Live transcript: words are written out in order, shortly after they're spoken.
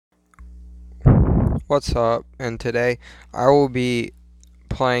What's up? And today I will be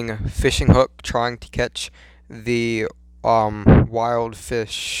playing fishing hook, trying to catch the wild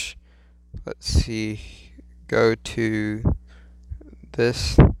fish. Let's see. Go to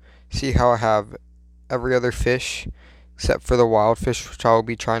this. See how I have every other fish except for the wild fish, which I will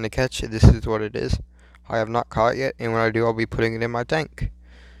be trying to catch. This is what it is. I have not caught it yet, and when I do, I'll be putting it in my tank.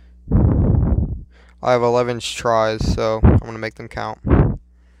 I have 11 tries, so I'm gonna make them count.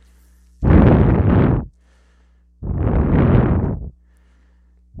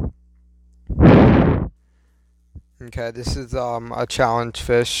 Okay, this is a challenge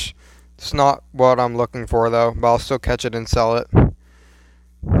fish. It's not what I'm looking for though, but I'll still catch it and sell it.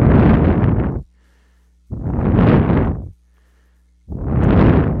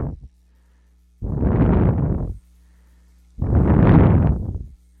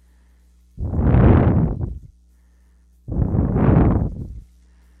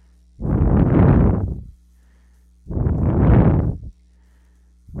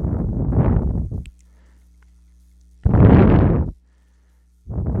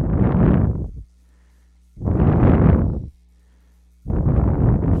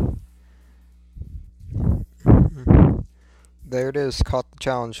 There it is, caught the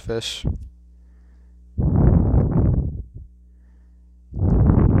challenge fish.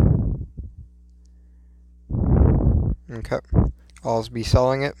 Okay, I'll be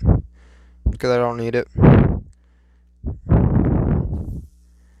selling it because I don't need it.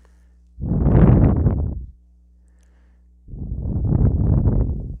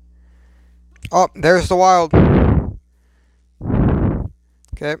 Oh, there's the wild.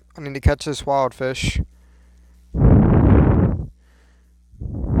 Okay, I need to catch this wild fish.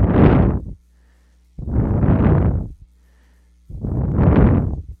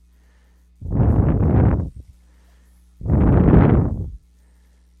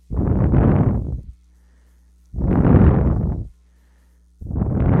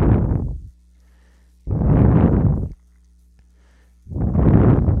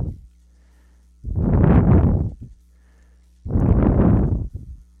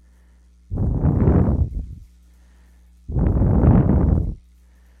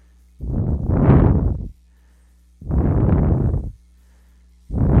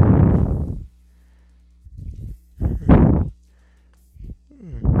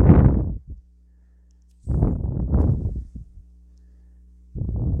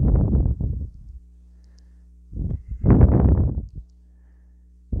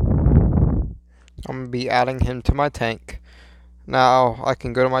 I'm going to be adding him to my tank. Now I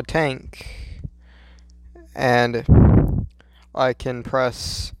can go to my tank and I can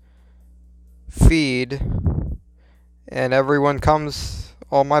press feed and everyone comes,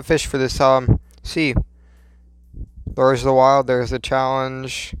 all my fish for this see. There's the wild, there's the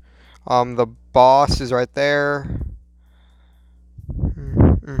challenge. The boss is right there.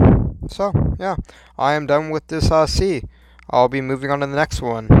 So, yeah, I am done with this sea. I'll be moving on to the next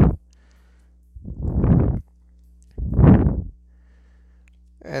one.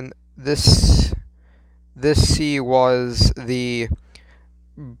 And this sea was the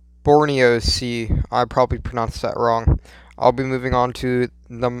Borneo Sea. I probably pronounced that wrong. I'll be moving on to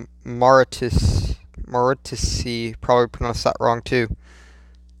the Mauritius Sea. Probably pronounced that wrong too.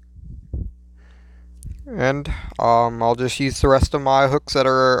 And I'll just use the rest of my hooks that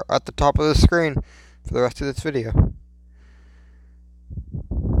are at the top of the screen for the rest of this video.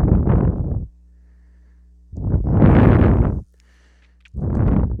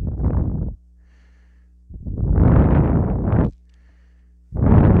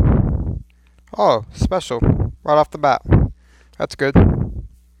 Oh, special. Right off the bat. That's good.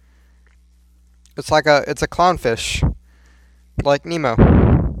 It's a clownfish. Like Nemo.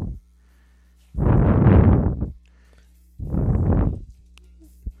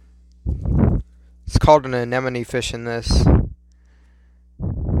 It's called an anemone fish in this.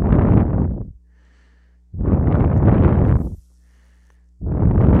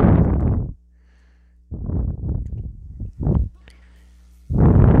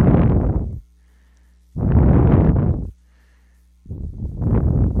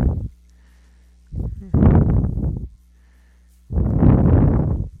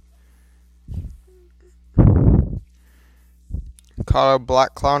 Caught a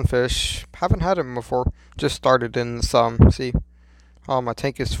black clownfish. Haven't had him before. Just started in some. See? Oh, my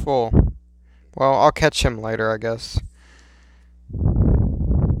tank is full. Well, I'll catch him later, I guess.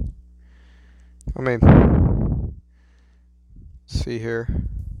 I mean, see here.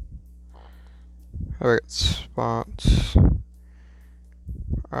 Alright, spots.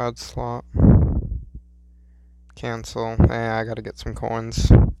 Add slot. Cancel. I gotta get some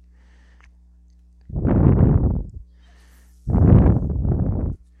coins.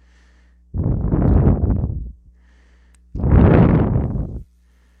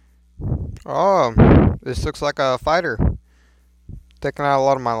 Oh, this looks like a fighter. Taking out a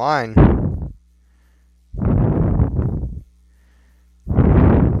lot of my line.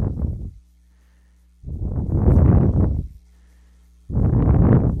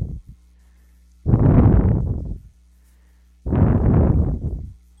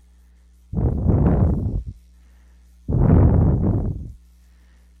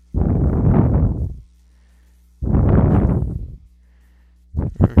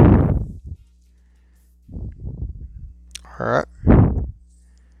 Alright,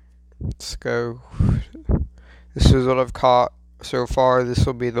 let's go. This is what I've caught so far. This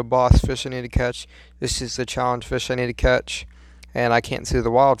will be the boss fish I need to catch. This is the challenge fish I need to catch. And I can't see the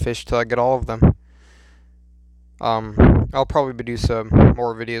wild fish till I get all of them. I'll probably do some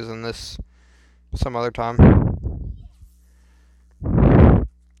more videos on this some other time.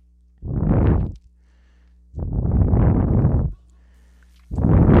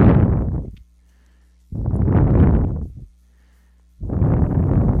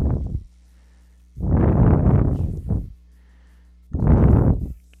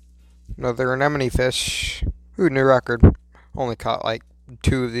 Another anemone fish. Ooh, new record. Only caught like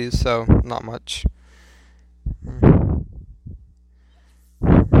 2 of these, so not much.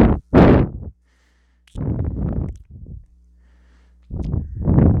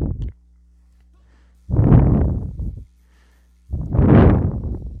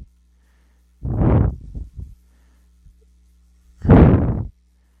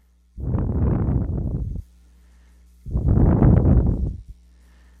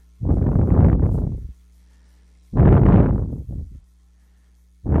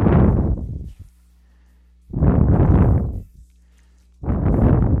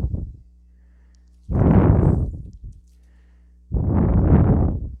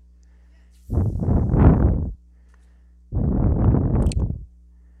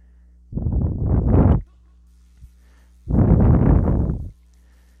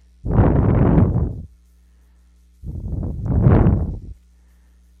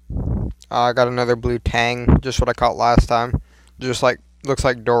 I got another blue tang, just what I caught last time. Just like, looks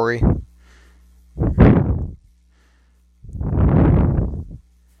like dory.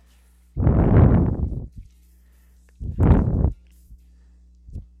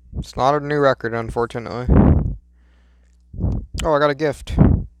 It's not a new record, unfortunately. Oh, I got a gift.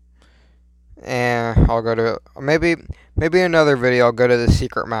 And I'll go to, maybe another video I'll go to the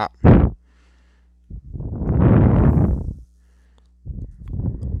secret map.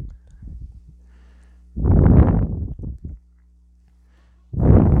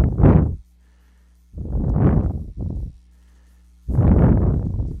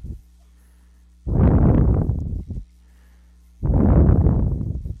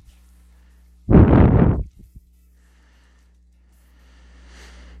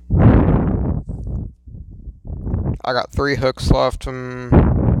 I got 3 hooks left,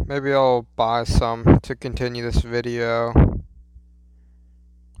 and maybe I'll buy some to continue this video.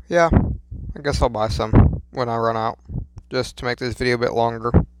 Yeah, I guess I'll buy some when I run out, just to make this video a bit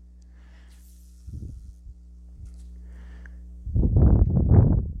longer.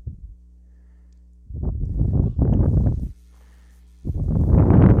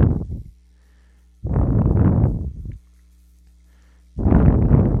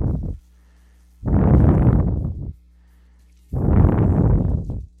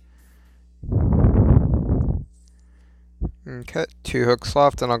 Okay, 2 hooks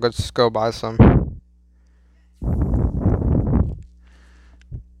left, and I'll just go buy some.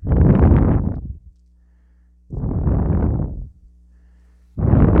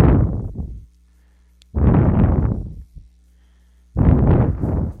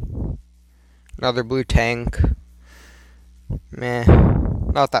 Another blue tank. Meh,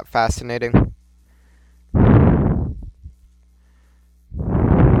 not that fascinating.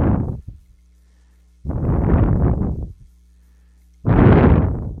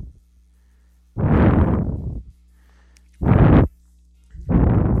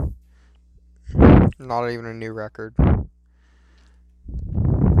 Not even a new record.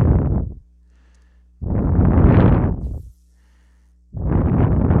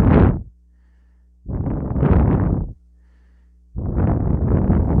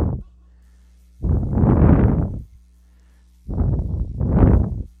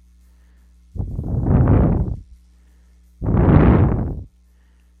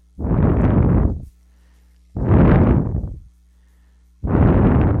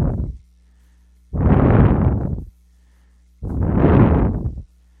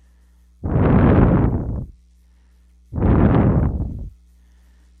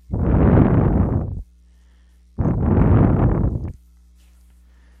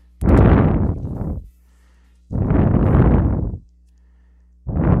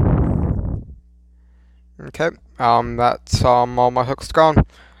 Okay, that's all my hooks gone.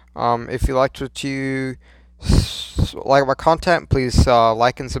 If you liked what you like my content, please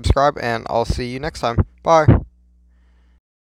like and subscribe, and I'll see you next time. Bye.